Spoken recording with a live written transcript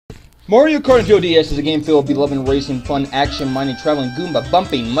Mario Kart on DS is a game filled with beloved racing, fun, action, mining, traveling, Goomba,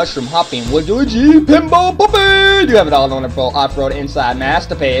 bumping, mushroom hopping, woodgy, pinball bumping! You have it all in a wonderful off-road inside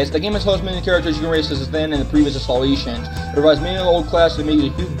masterpiece. The game has hosts many characters you can race as then in the previous installations. It provides many old classes that make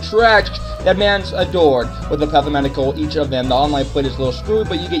it a huge tracks that man's adored. With a mathematical each of them, the online play is a little screwed,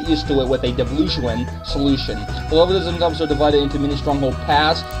 but you get used to it with a devolution solution. The levels themselves are divided into many stronghold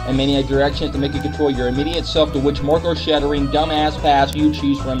paths and many directions to make you control your immediate self to which marker-shattering, dumbass paths you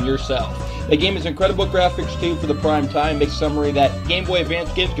choose from yourself. The game has incredible graphics too for the prime time. Makes summary that Game Boy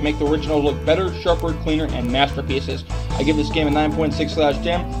Advance games can make the original look better, sharper, cleaner, and masterpieces. I give this game a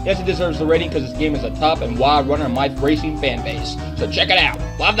 9.6/10. Yes, it deserves the rating because this game is a top and wild runner in my racing fan base. So check it out.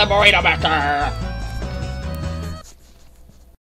 Love the Burrito Master!